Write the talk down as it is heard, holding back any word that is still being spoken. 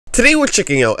Today we're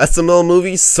checking out SML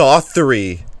movie Saw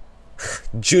 3.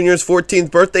 Junior's 14th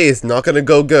birthday is not gonna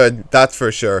go good, that's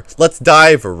for sure. Let's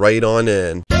dive right on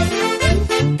in.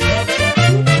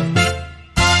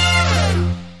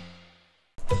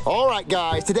 Alright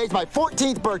guys, today's my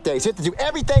 14th birthday, so you have to do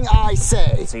everything I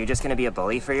say. So you're just gonna be a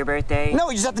bully for your birthday? No,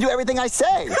 you just have to do everything I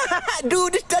say.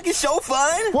 Dude, this duck is so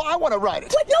fun. Well, I want to write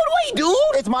it. What? No way, dude.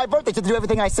 It's my birthday, so you have to do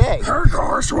everything I say. Hey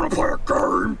guys, you wanna play a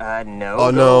game? No.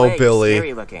 Oh go no, away. Billy.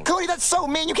 Scary looking. Cody, that's so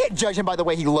mean. You can't judge him by the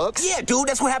way he looks. Yeah, dude,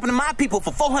 that's what happened to my people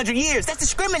for 400 years. That's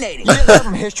discriminating. You didn't learn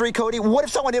from history, Cody. What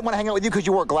if someone didn't want to hang out with you because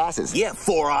you wore glasses? Yeah,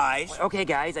 4 eyes. Okay,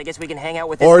 guys, I guess we can hang out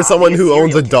with this Or someone obvious who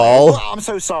owns a serial killer. doll. Well, I'm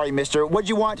so sorry, mister. What'd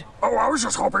you want? Oh, I was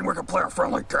just hoping we could play a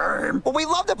friendly game. Well, we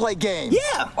love to play games.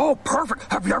 Yeah. Oh,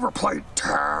 perfect. Have you ever played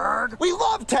tag? We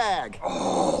love tag.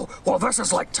 Oh, well, this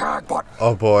is like tag, but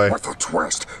Oh boy. with a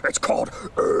twist. It's called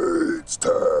AIDS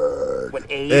tag. What,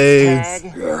 AIDS. AIDS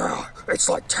tag? Yeah, it's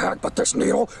like tag, but this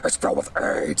needle is filled with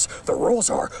AIDS. The rules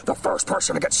are the first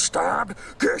person to get stabbed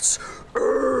gets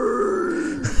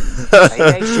AIDS. Are you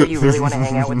guys sure you really want to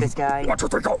hang out with this guy? 1, 2,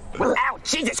 3, go. Ow,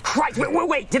 Jesus Christ!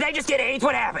 Wait, did I just get AIDS?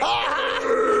 What happened?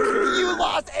 You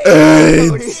lost AIDS. AIDS,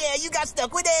 Cody. Yeah, you got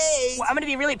stuck with AIDS. Well, I'm gonna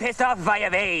be really pissed off if I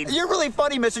have AIDS. You're really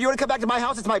funny, mister. You want to come back to my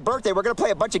house? It's my birthday. We're going to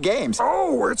play a bunch of games.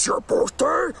 Oh, it's your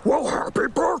birthday? Well, happy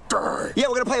birthday. Yeah,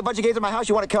 we're going to play a bunch of games at my house.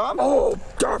 You want to come? Oh,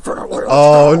 definitely. Let's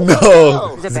Oh go.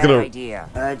 no. It's a bad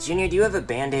idea. Junior, do you have a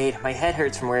Band-Aid? My head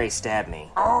hurts from where he stabbed me.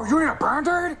 Oh, you need a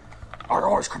Band-Aid? I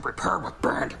always come prepared with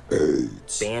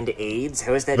Band-Aids. Band-Aids?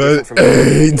 How is that But different from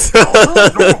AIDS.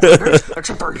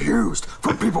 Except they're used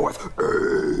for people with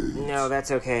AIDS. No,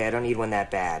 that's okay. I don't need one that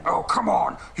bad. Oh, come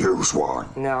on. Use one.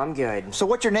 No, I'm good. So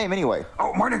what's your name anyway?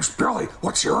 Oh, my name's Billy.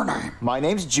 What's your name? My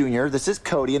name's Junior. This is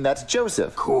Cody, and that's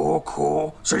Joseph. Cool,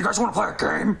 cool. So you guys want to play a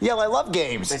game? Yeah, well, I love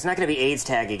games. It's not gonna be AIDS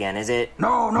tag again, is it?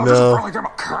 No, this is a friendly game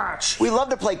of catch. We love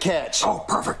to play catch. Oh,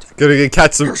 perfect. Gonna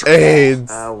catch some Here's your ball.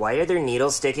 AIDS. Why are there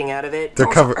needles sticking out of it? They're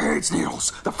Those covered. are AIDS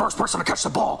needles. The first person to catch the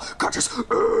ball catches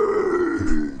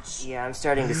AIDS. Yeah, I'm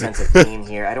starting to sense a theme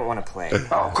here. I don't want to play.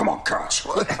 Oh, come on, catch.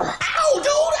 Ow, dude,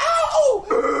 ow!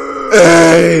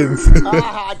 AIDS.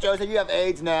 Aha, Joseph, you have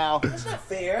AIDS now. That's not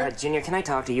fair. Junior, can I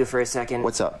talk to you for a second?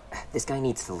 What's up? This guy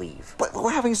needs to leave. But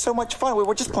we're having so much fun.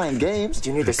 We're just playing games.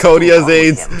 Junior, there's Cody something has wrong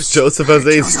with AIDS. him. Joseph has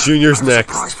AIDS. Junior's I have a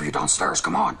next. surprise for you downstairs.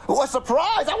 Come on. What a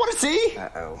surprise! I want to see.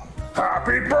 Uh-oh.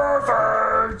 Happy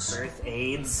birthdays. Birth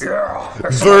AIDS? Yeah.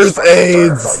 it's Birth the best day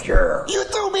of AIDS. the year. You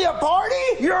threw me a party,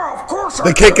 Yeah, of course.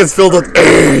 The cake is filled with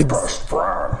AIDS. Best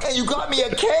friend. and you got me a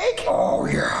cake. Oh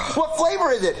yeah. What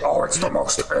flavor is it? Oh, it's the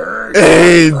most AIDS.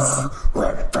 AIDS.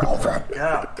 Red velvet.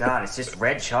 Oh, God, it's just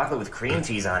red chocolate with cream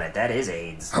cheese on it. That is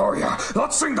AIDS. Oh yeah.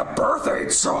 Let's sing the birth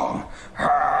AIDS song.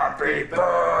 Happy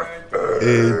birthday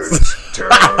AIDS. to you.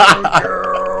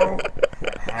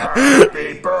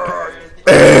 Happy birthday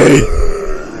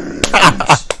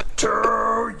to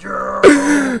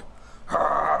you.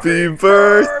 Happy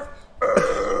birthday.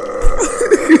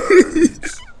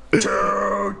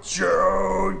 To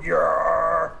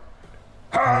Junior.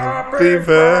 Happy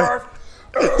birthday.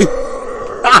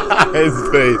 His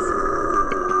face.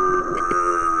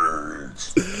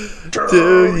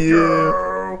 To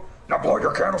you. Now blow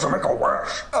your candles and make a wish.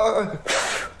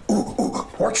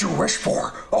 What you wish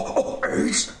for? Oh,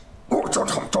 AIDS? Oh, don't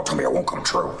tell me it won't come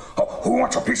true. Oh, who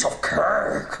wants a piece of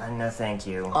cake? No, thank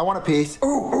you. I want a piece.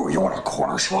 Ooh, you want a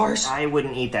corner slice? I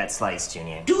wouldn't eat that slice,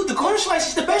 Junior. Dude, the corner slice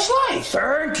is the best slice.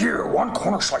 Thank you. One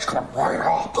corner slice coming right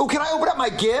up. Oh, can I open up my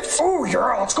gifts? Oh,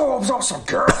 yeah, let's go open up some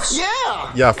gifts.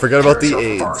 Yeah. Yeah, forget about Here's the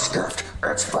your AIDS. first gift.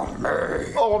 It's from me.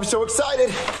 Oh, I'm so excited.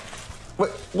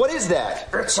 What is that?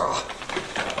 It's a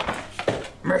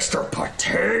Mr.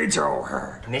 Potato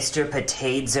Head. Mr.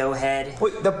 Potato Head?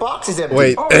 Wait, the box is empty.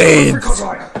 Wait, Oh, AIDS. because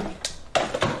I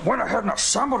went ahead and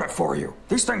assembled it for you.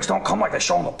 These things don't come like they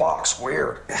show in the box.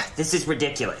 Weird. This is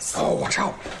ridiculous. Oh, watch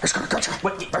out. It's gonna get you.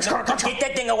 What? It's gonna get you. Get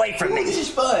that thing away from This me. is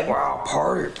fun. Wow,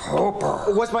 party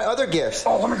pooper. What's my other gifts?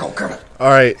 Oh, let me go get it. All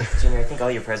right. Junior, I think all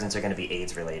your presents are going to be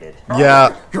AIDS related.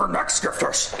 Yeah. Your next gift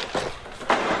is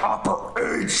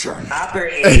Operation.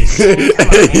 Operation. Come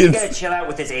on, man, you gotta chill out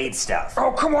with this AIDS stuff.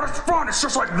 Oh, come on, it's fun. It's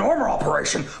just like normal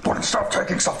operation. But instead of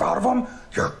taking stuff out of him,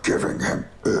 you're giving him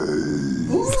AIDS.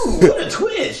 Ooh, what a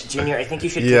twist. Junior, I think you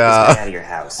should kick Yeah. this guy out of your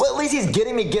house. Well, at least he's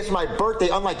getting me gifts for my birthday,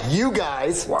 unlike you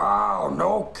guys. Wow,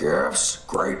 no gifts.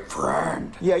 Great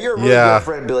friend. Yeah, you're a really Yeah. good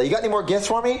friend, Billy. You got any more gifts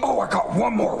for me? Oh, I got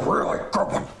one more really good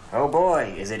one. Oh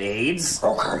boy, is it AIDS?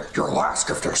 Okay, your last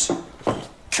gift is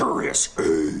Curious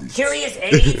AIDS. Curious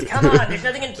AIDS? Come on, there's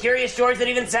nothing in Curious George that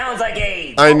even sounds like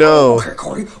AIDS. I know. Okay,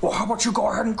 Cody. Well, how about you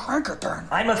go ahead and crank it then?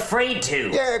 I'm afraid to.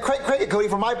 Yeah, crank it, Cody.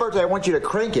 For my birthday, I want you to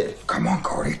crank it. Come on,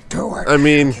 Cody. Do it. I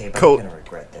mean, Okay, but I'm gonna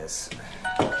regret this.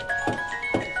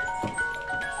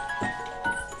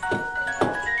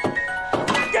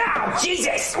 Oh,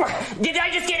 Jesus! Did I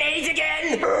just get AIDS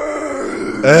again?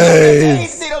 hey.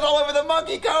 Needles all over the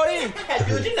monkey, Cody.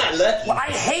 Dude, you're not lucky.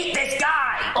 I hate this guy!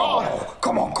 Oh,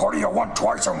 come on, Cody. You won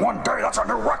twice in one day. That's a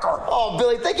new record. Oh,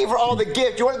 Billy, thank you for all the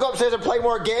gifts. You want to go upstairs and play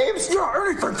more games? Yeah,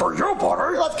 anything for you,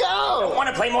 buddy. Let's I go. want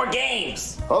to play more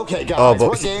games. Okay, guys. Oh, but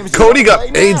what games Cody do you got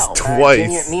wanna play AIDS now? twice.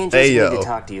 Junior, me and Jason need Ayo. to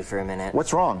talk to you for a minute.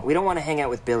 What's wrong? We don't want to hang out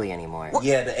with Billy anymore.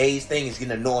 Yeah, the AIDS thing is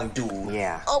getting annoying, dude.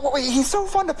 Yeah. Oh, wait, he's so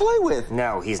fun to play with.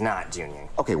 No, he's not, Junior.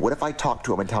 Okay, what if I talk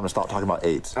to him and tell him to stop talking about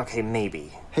AIDS? Okay,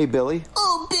 maybe. Hey, Billy.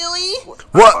 Oh, Billy.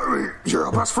 What? You're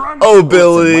a best friend? Oh, My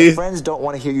Billy. friends don't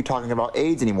want to hear you talking about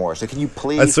AIDS anymore, so can you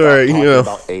please I swear, stop talking you know.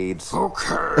 about AIDS?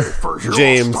 Okay, for you,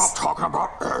 James. I'll stop talking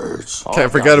about AIDS. Oh,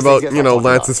 Can't God, forget these about, things you know, get talked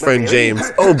Lance's about. friend James.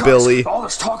 Hey, Oh, guys, Billy. all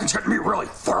this talking's getting me really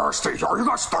thirsty. Are you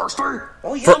guys thirsty?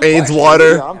 Oh, yeah, For I'm AIDS fine.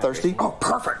 water. Yeah, I'm thirsty. Oh,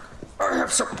 perfect. I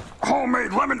have some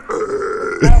homemade lemon.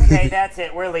 Okay, that's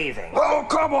it. We're leaving. Oh,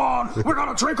 come on. We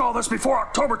gotta drink all this before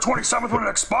October 27th when it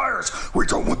expires. We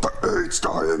don't want the AIDS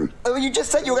dying. Oh, you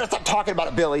just said you were going to stop talking about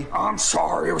it, Billy. I'm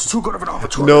sorry. It was too good of an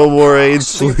opportunity. No more AIDS,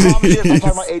 So you promise you to stop please.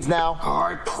 talking about AIDS now?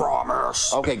 I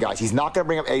promise. Okay, guys, he's not going to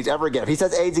bring up AIDS ever again. If he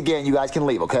says AIDS again, you guys can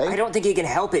leave, I okay? don't think he can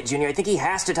help it, Junior. I think he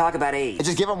has to talk about AIDS.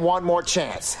 Just give him one more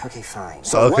chance. Okay, fine.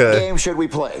 So what Okay. game should we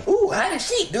play? Ooh, hide and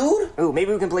seek, dude. Ooh,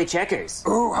 maybe we can play checkers.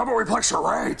 Ooh, how about we play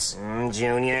charades?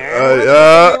 Junior. What's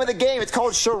the name of the game? It's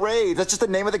called charades. That's just the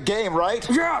name of the game, right?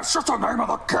 Yeah, it's just the name of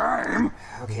the game.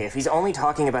 Okay, if he's only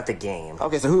talking about the game.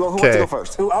 Okay, so who wants to Okay. go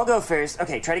first? Ooh, I'll go first.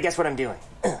 Okay, try to guess what I'm doing.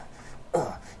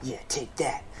 Yeah, take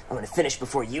that. I'm gonna finish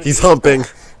before you He's do. humping.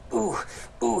 Ooh,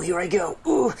 here I go.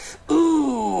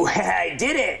 Ooh, I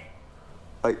did it.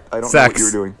 I don't know Sex. what you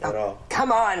were doing.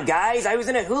 Come on, guys. I was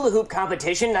in a hula hoop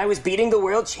competition and I was beating the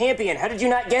world champion. How did you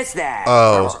not guess that?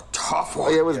 That was Oh. a tough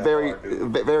one. It was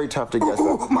very tough to guess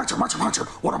Ooh, that. my turn.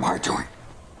 What am I doing?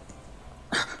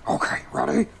 Okay,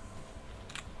 ready?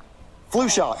 Flu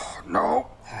shot. No.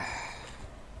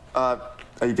 Are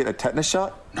you getting a tetanus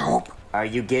shot? Nope. Are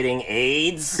you getting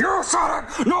AIDS? You said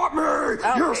it, not me.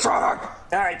 You said it.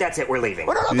 All right, that's it. We're leaving.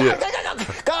 No, Yeah.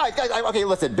 guys, okay,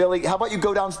 listen, Billy, how about you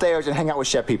go downstairs and hang out with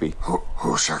Chef Pee-Pee?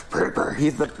 Who's Chef Pee-Pee?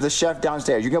 He's the chef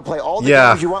downstairs. You can play all the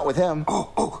Yeah. games you want with him.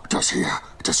 Oh, does he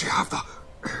have the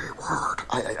A word?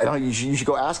 I don't know, you should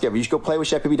go ask him. You should go play with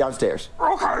Chef Pee-Pee downstairs.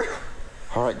 Okay.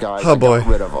 All right, guys, Oh, I boy. got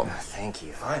rid of him. Thank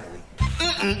you. Finally.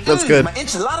 That's good. My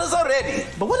enchiladas are ready.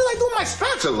 But what did I do with my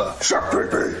spatula? Chef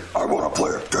Pee-Pee, I want to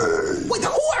play a game. Wait,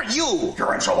 who are you?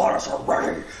 Your enchiladas are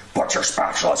ready. Put your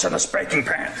spatulas in this baking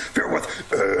pan filled with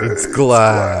It's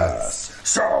glass.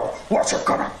 So, what's it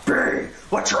gonna be?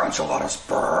 Let your enchiladas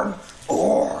burn,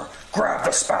 or grab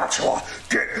the spatula,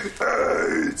 get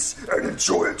AIDS, and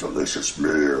enjoy a delicious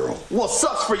meal. Well,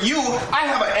 sucks for you. I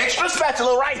have an extra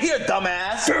spatula right here,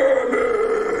 dumbass. Damn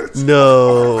it!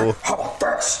 No. How about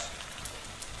this?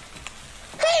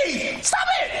 Hey, stop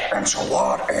it!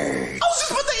 Enchilada AIDS. I was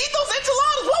just about to eat those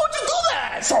enchiladas. Why would you do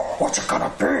that? So, what's it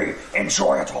gonna be?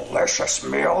 Enjoy a delicious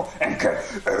meal and get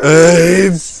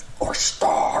AIDS. or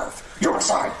starve. You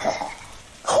decide.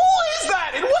 Who is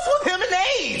that? And what's with him and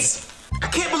AIDS? I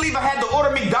can't believe I had to order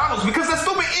McDonald's because that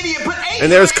stupid idiot put AIDS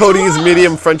And there's in my Cody's enchiladas.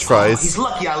 medium French He's fries.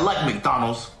 lucky I like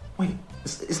McDonald's. Wait,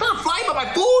 is that a fly by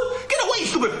my food? Get away,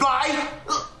 stupid fly!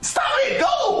 Stop it!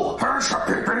 Go! Hey, Chef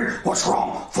Pee-Pee, what's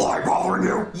wrong? Fly bothering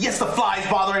you? Yes, the fly's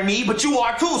bothering me, but you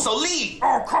are too, so leave!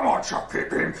 Oh, come on, Chef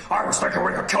Pee-Pee. I was thinking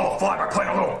we could kill a fly by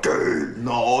playing a little game.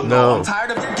 No, I'm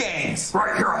tired of your games.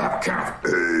 Right here, I have a can of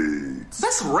AIDS.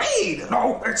 That's Raid!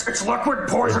 No, it's liquid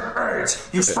poison AIDS.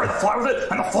 You spray the fly with it,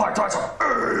 and the fly dies of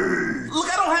AIDS.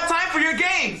 Look, I don't have time for your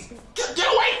games! Get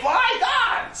away, fly!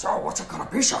 God! So, what's it gonna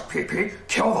be, Chef Pee-Pee?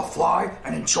 Kill the fly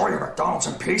and enjoy your McDonald's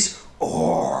in peace?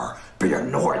 Or be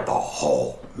annoyed the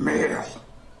whole meal?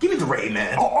 Give me the Raid,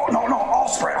 man. Oh, no, I'll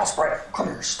spray it. Come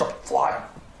here, you stupid fly.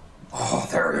 Oh,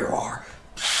 there you are.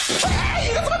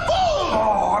 Hey, that's my food!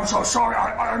 Oh, I'm so sorry.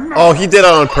 I Oh, he did it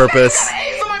on purpose. I got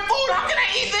AIDS on my food! How can I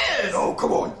eat this? Oh,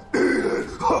 come on. Eat it.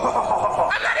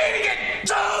 I'm not eating it!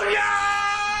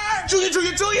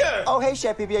 Junior! Junior! Oh, hey, Hey,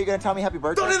 Chef Pee, are you gonna tell me happy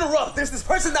birthday? Don't interrupt. There's this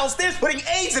person downstairs putting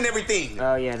AIDS in everything.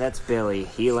 Oh yeah, that's Billy.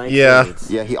 He likes Yeah. AIDS.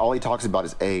 Yeah, all he talks about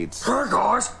is AIDS. Hey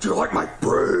guys, do you like my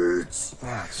braids?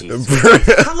 Ah, jeez.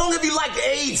 How long have you liked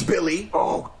AIDS, Billy?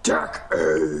 Oh,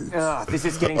 decades. Ugh, this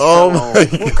is getting Oh so my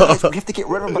old. god. We have to get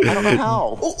rid of him, but I don't know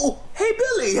how. Oh, hey,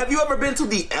 Billy, have you ever been to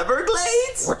the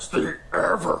Everglades? What's the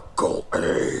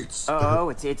Everglades? Oh,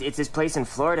 it's this place in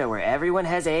Florida where everyone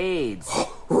has AIDS.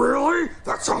 Really?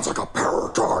 That sounds like a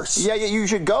paradise. Yeah, you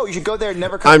should go. You should go there and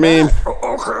never come I mean, back.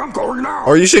 Okay, I'm going now.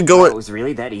 or you should Oh, go it was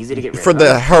really that easy to get rid for of?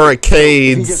 the If he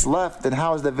hurricanes. just left, then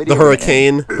how is the video The gonna end?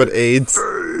 hurricane, but AIDS.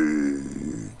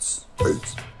 AIDS.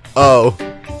 AIDS. Oh.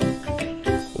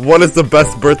 What is the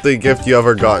best birthday gift you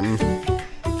ever gotten?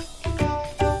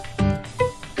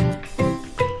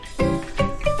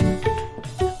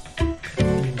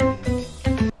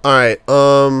 Alright,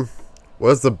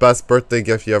 what's the best birthday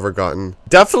gift you ever gotten?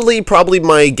 Definitely probably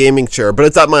my gaming chair, but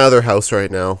it's at my other house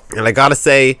right now. And I gotta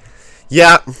say,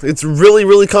 yeah, it's really,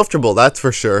 really comfortable, that's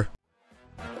for sure.